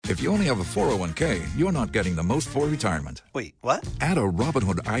If you only have a 401k, you're not getting the most for retirement. Wait, what? Add a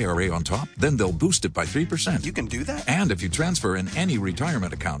Robinhood IRA on top, then they'll boost it by 3%. You can do that? And if you transfer in any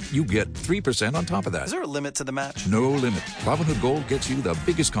retirement account, you get 3% on top of that. Is there a limit to the match? No limit. Robinhood Gold gets you the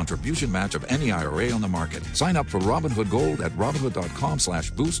biggest contribution match of any IRA on the market. Sign up for Robinhood Gold at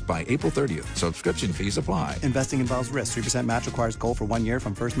Robinhood.com/boost by April 30th. Subscription fees apply. Investing involves risk. 3% match requires gold for 1 year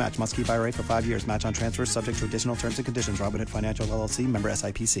from first match. Must keep IRA for 5 years. Match on transfers subject to additional terms and conditions. Robinhood Financial LLC, member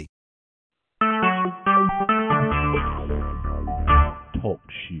SIPC. Talk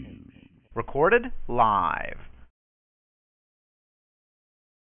shoes. Recorded live.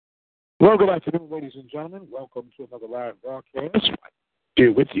 Well, good afternoon, ladies and gentlemen. Welcome to another live broadcast.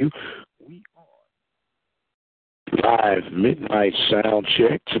 Here with you, we are live midnight sound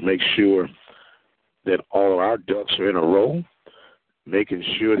check to make sure that all of our ducks are in a row, making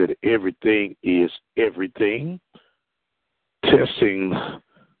sure that everything is everything. Testing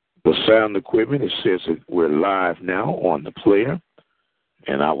the sound equipment. It says that we're live now on the player.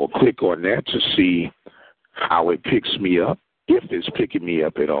 And I will click on that to see how it picks me up, if it's picking me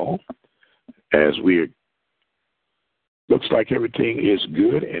up at all. As looks like everything is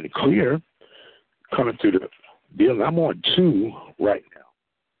good and clear coming through the deal. I'm on 2 right now.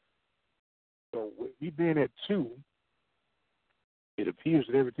 So with me being at 2, it appears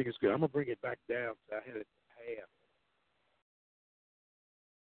that everything is good. I'm going to bring it back down. I had it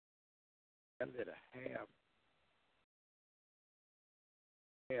at half.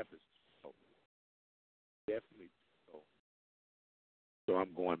 Half is so. Definitely so. So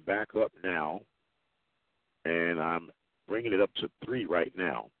I'm going back up now, and I'm bringing it up to 3 right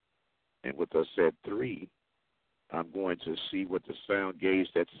now. And with us at 3, I'm going to see what the sound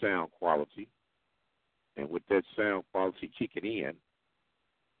gauge, that sound quality. And with that sound quality kicking in,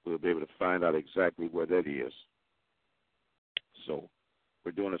 we'll be able to find out exactly where that is. So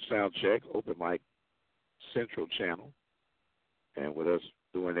we're doing a sound check, open mic central channel. And with us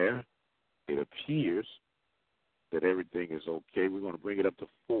doing there, it appears that everything is okay. We're going to bring it up to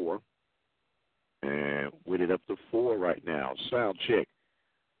 4. And with it up to 4 right now, sound check.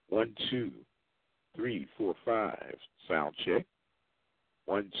 1, 2, 3, 4, 5. Sound check.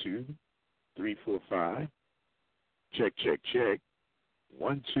 1, 2, 3, 4, 5. Check, check, check.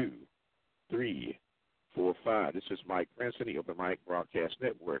 1, 2, 3, 4, 5. This is Mike Prince and the Open Mic Broadcast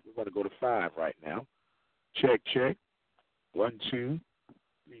Network. We're going to go to 5 right now. Check, check. 1, 2,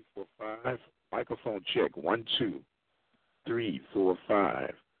 3, 4, 5. Microphone check. 1, 2, 3, 4,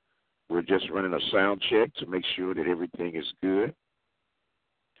 5. We're just running a sound check to make sure that everything is good.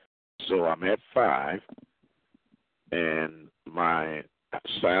 So I'm at 5, and my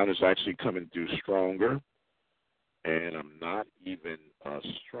sound is actually coming through stronger, and I'm not even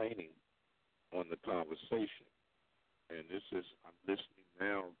straining on the conversation. And I'm listening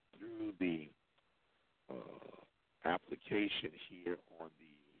now through the application here on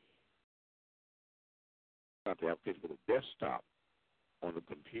not the application, but the desktop on the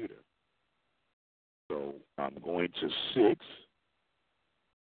computer. So I'm going to 6,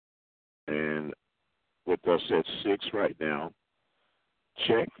 and with us at 6 right now,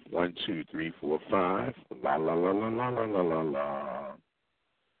 check. 1, 2, 3, 4, 5. La la la la la la la la la.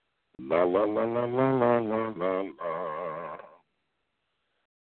 La la la la la la la la la.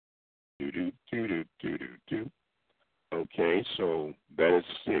 Do do do do do do do. Okay, so that is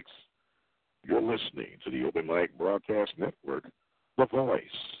 6. You're listening to the Open Mic Broadcast Network, the voice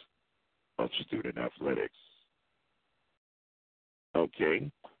of student athletics.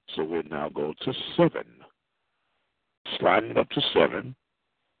 Okay, so we'll now go to 7. Sliding up to 7,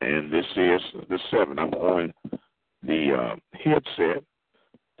 and this is the 7. I'm on the headset,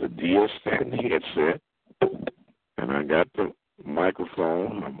 the DS7 headset, and I got the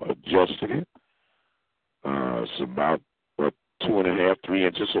microphone. I'm adjusting it. It's about 2.5, 3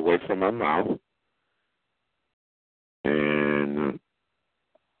 inches away from my mouth. And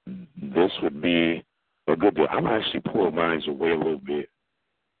this would be a good deal. I'm actually pulling mine away a little bit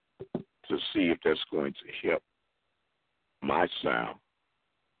to see if that's going to help my sound.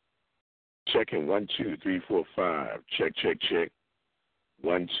 Checking 1, 2, 3, 4, 5. Check, check, check.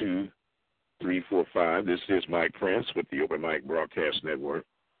 1, 2, 3, 4, 5. This is Mike Prince with the Open Mic Broadcast Network.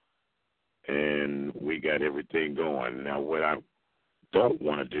 And we got everything going. Now, what I don't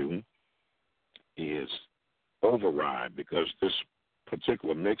want to do is override, because this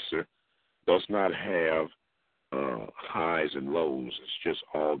particular mixer does not have highs and lows. It's just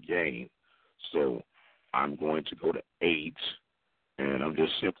all gain. So I'm going to go to 8, and I'm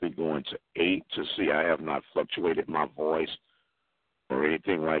just simply going to 8 to see I have not fluctuated my voice or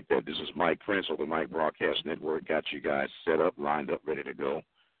anything like that. This is Mike Prince of the Mike Broadcast Network. Got you guys set up, lined up, ready to go.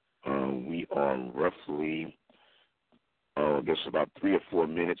 roughly, I guess about 3 or 4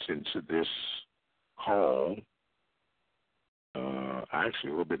 minutes into this call. Actually,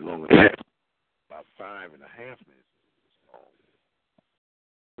 a little bit longer than that, about 5.5 minutes into this call.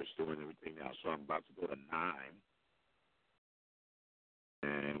 We're still doing everything now, so I'm about to go to 9.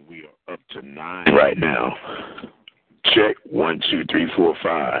 And we are up to 9 right now. Check 1, 2, 3, 4,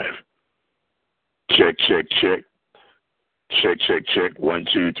 5. Check, check, check. Check, check, check. 1,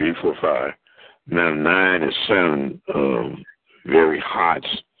 2, 3, 4, 5. Now 9 is sounding very hot,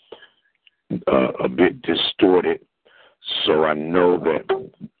 a bit distorted. So I know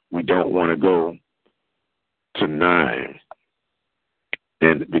that we don't want to go to 9,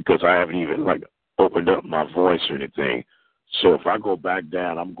 and because I haven't even opened up my voice or anything. So if I go back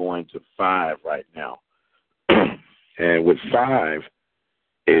down, I'm going to 5 right now. And with 5,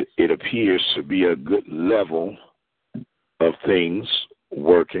 it appears to be a good level of things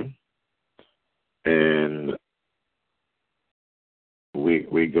working. And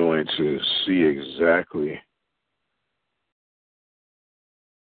we're going to see exactly.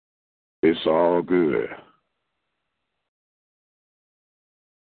 It's all good.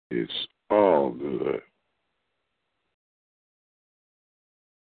 It's all good.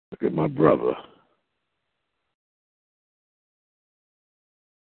 Look at my brother.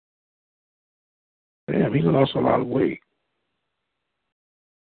 Damn, he lost a lot of weight.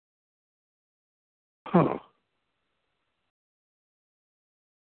 Huh.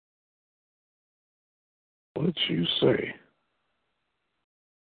 What you say?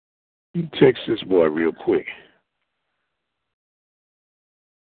 You text this boy real quick.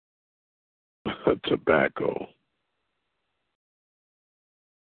 Tobacco.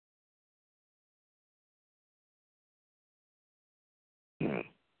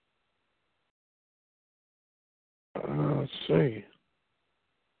 Say.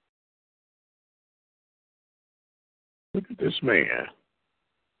 Look at this man.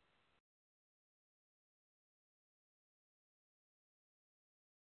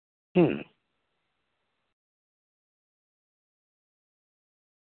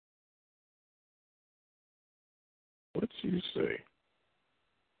 What you say?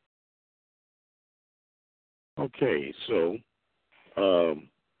 Okay, so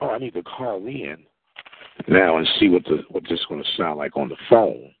I need to call in now and see what this is going to sound like on the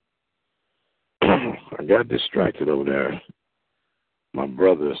phone. I got distracted over there. My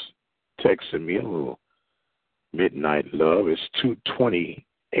brother's texting me a little midnight love. It's 2:20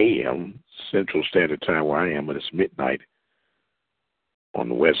 a.m. Central Standard Time where I am, but it's midnight on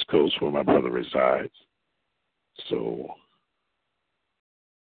the West Coast where my brother resides. So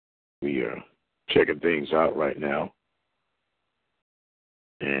we are checking things out right now.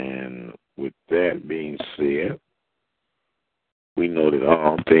 And with that being said, we know that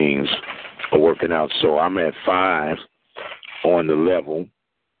all things are working out. So I'm at 5 on the level,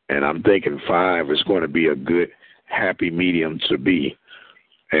 and I'm thinking 5 is going to be a good, happy medium to be.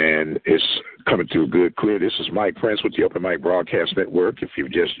 And it's coming through good, clear. This is Mike Prince with the Open Mic Broadcast Network. If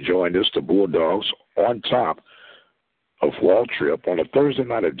you've just joined us, the Bulldogs on top of Wall Trip on a Thursday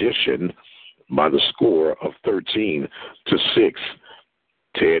night edition by the score of 13-6.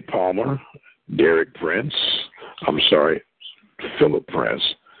 Ted Palmer, Philip Prince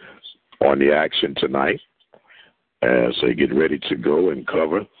on the action tonight as they get ready to go and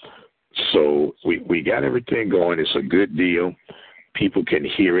cover. So we got everything going. It's a good deal. People can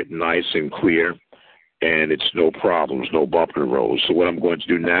hear it nice and clear, and it's no problems, no bump in the road. So what I'm going to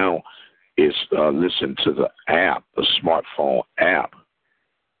do now is listen to the app, the smartphone app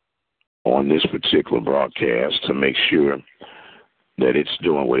on this particular broadcast to make sure that it's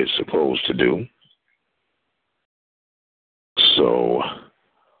doing what it's supposed to do. So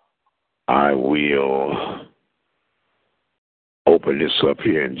I will open this up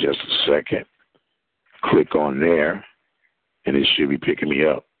here in just a second. Click on there, and it should be picking me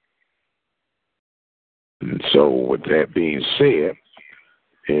up. And so with that being said,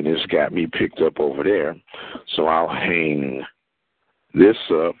 and it's got me picked up over there, so I'll hang this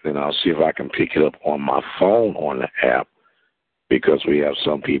up, and I'll see if I can pick it up on my phone on the app, because we have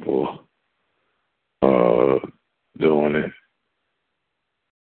some people doing it.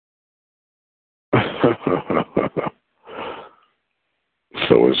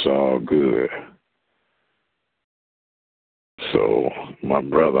 So it's all good. So, my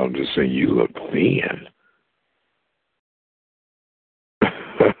brother, I'm just saying, you look thin.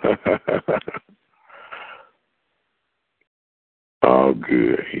 All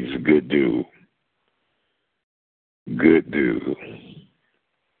good. He's a good dude. Good dude.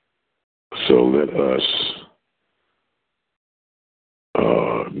 So let us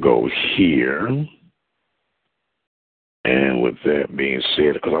go here. And with that being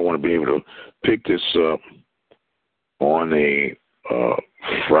said, because I want to be able to pick this up on a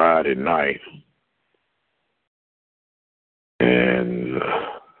Friday night and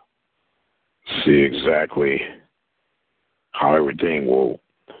see exactly how everything will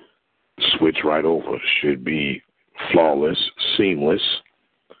switch right over. Should be flawless, seamless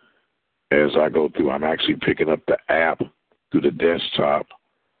as I go through. I'm actually picking up the app through the desktop.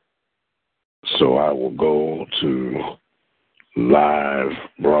 So I will go to live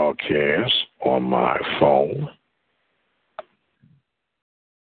broadcast on my phone.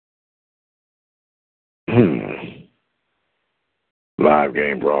 Live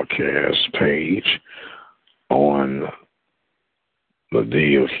game broadcast page on the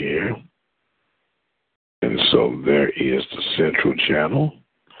deal here. And so there is the Central channel.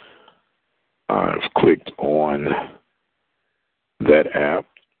 I've clicked on that app,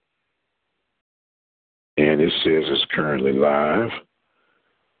 and it says it's currently live.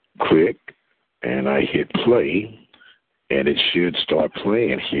 Click, and I hit play, and it should start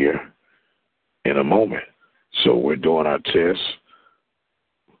playing here in a moment. So we're doing our test.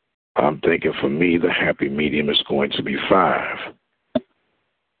 I'm thinking for me, the happy medium is going to be 5.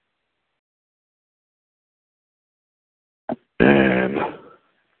 And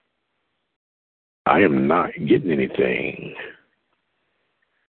I am not getting anything.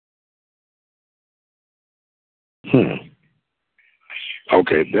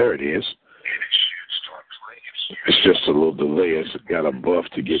 Okay, there it is. It's just a little delay. It's got a buff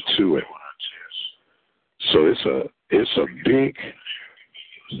to get to it. So it's a big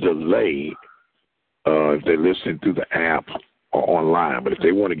delay if they're listening through the app or online. But if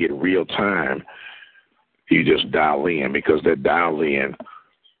they want to get real time, you just dial in, because that dial in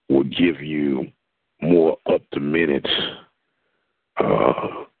will give you more up-to-minute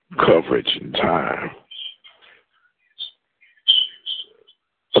coverage and time.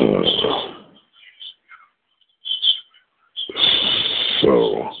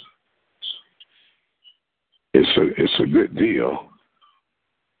 So it's a good deal.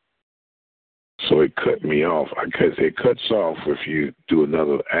 So it cut me off. It cuts off if you do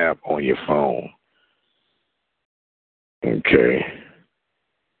another app on your phone. Okay.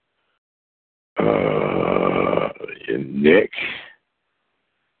 Nick,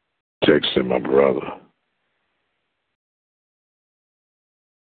 texting my brother.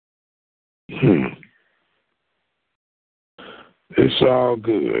 It's all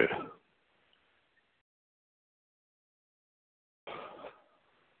good.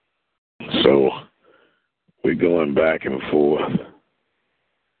 So we're going back and forth.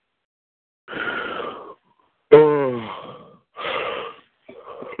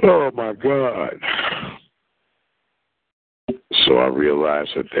 Oh my God. So I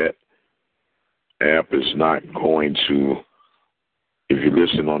realized that app is not going to, if you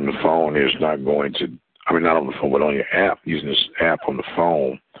listen on the phone, it's not going to, not on the phone, but on your app, using this app on the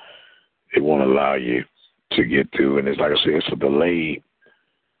phone, it won't allow you to get through. And it's like I said, it's a delayed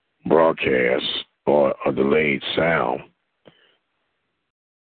broadcast or a delayed sound,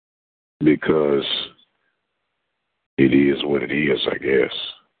 because it is what it is, I guess.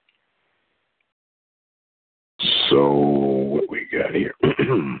 So what we got here?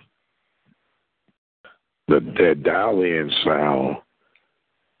 That dial-in sound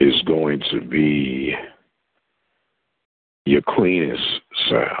is going to be your cleanest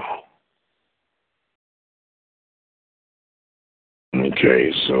sound.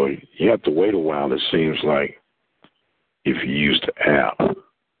 Okay, so you have to wait a while, it seems like, if you use the app.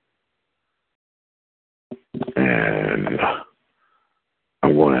 And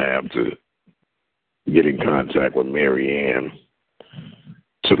I'm going to have to get in contact with Mary Ann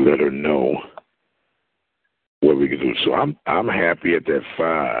to let her know what we can do. So I'm happy at that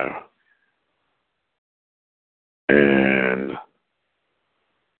 5. And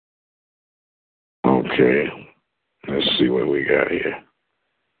okay, let's see what we got here.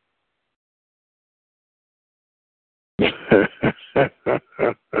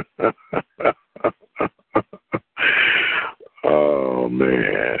 Oh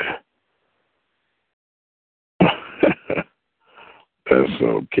man. That's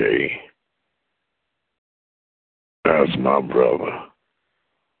okay. That's my brother.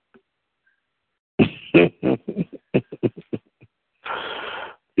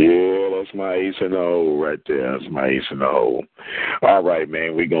 Yeah, that's my ace in the hole right there. That's my ace in the hole. All right,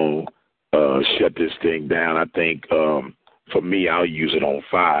 man, we're going to shut this thing down. I think for me, I'll use it on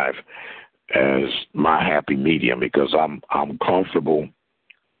 5 as my happy medium, because I'm comfortable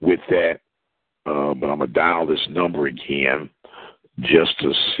with that. But I'm going to dial this number again just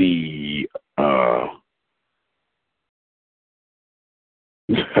to see oh,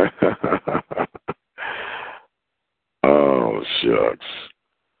 shucks.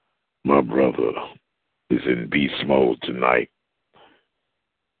 My brother is in beast mode tonight.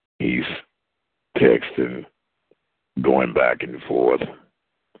 He's texting, going back and forth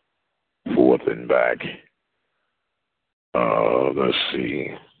and back. Let's see.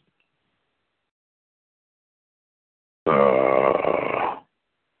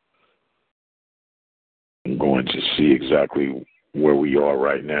 I'm going to see exactly where we are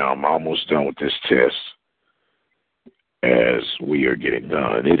right now. I'm almost done with this test as we are getting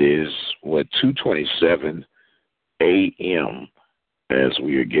done. It is, 2:27 a.m. as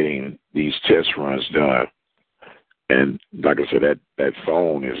we are getting these test runs done. And like I said, that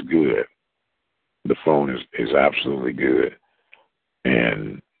phone is good. The phone is absolutely good.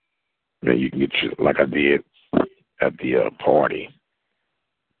 And then you can get like I did at the party,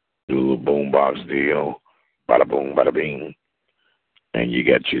 do a little boombox deal, bada boom, bada bing, and you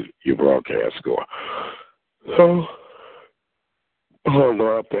got your broadcast score. So, oh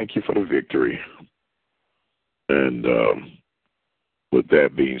Lord, thank you for the victory. And with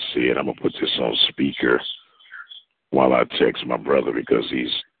that being said, I'm gonna put this on speaker while I text my brother because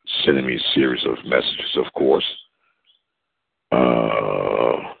he's sending me a series of messages, of course.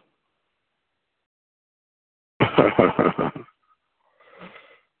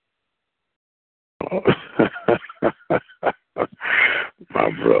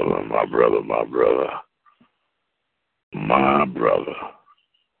 My brother.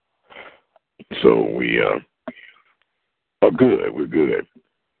 So we are good. We're good.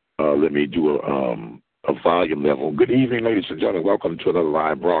 Let me do a volume level. Good evening, ladies and gentlemen. Welcome to another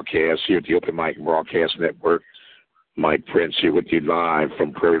live broadcast here at the Open Mic Broadcast Network. Mike Prince here with you live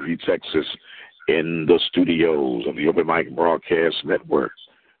from Prairie View, Texas, in the studios of the Open Mic Broadcast Network.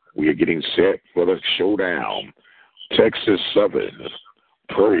 We are getting set for the showdown. Texas Southern,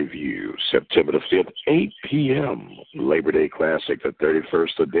 Prairie View, September the 5th, 8 p.m., Labor Day Classic, the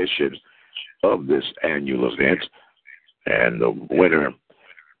 31st edition of this annual event. And the winner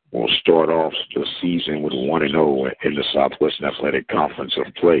will start off the season with 1-0 in the Southwestern Athletic Conference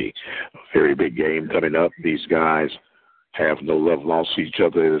of Play. A very big game coming up. These guys have no love lost to each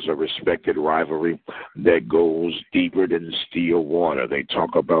other. It is a respected rivalry that goes deeper than still water. They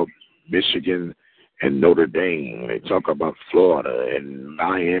talk about Michigan and Notre Dame. They talk about Florida and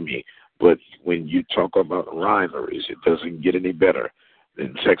Miami. But when you talk about rivalries, it doesn't get any better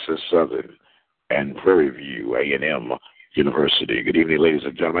than Texas Southern and Prairie View A&M University. Good evening, ladies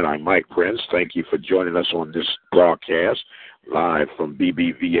and gentlemen. I'm Mike Prince. Thank you for joining us on this broadcast live from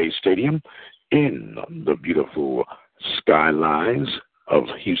BBVA Stadium in the beautiful skylines of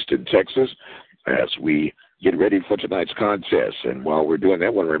Houston, Texas, as we get ready for tonight's contest. And while we're doing that, I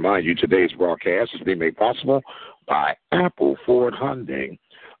want to remind you today's broadcast is being made possible by Apple Ford Hyundai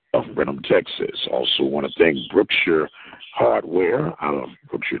of Brenham, Texas. Also want to thank Brookshire Hardware out of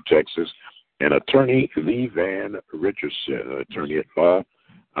Brookshire, Texas, and attorney Lee Van Richardson, an attorney at law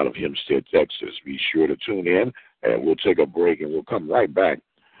out of Hempstead, Texas. Be sure to tune in, and we'll take a break, and we'll come right back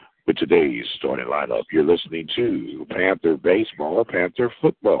with today's starting lineup. You're listening to Panther Baseball, Panther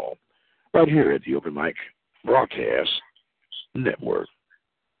Football, right here at the Open Mic Broadcast Network.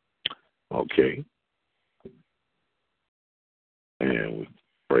 Okay. And we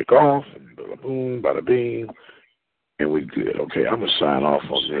break off, and bada boom, bada bing. And we're good. Okay, I'm going to sign off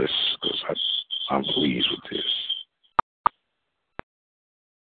on this because I'm pleased with this.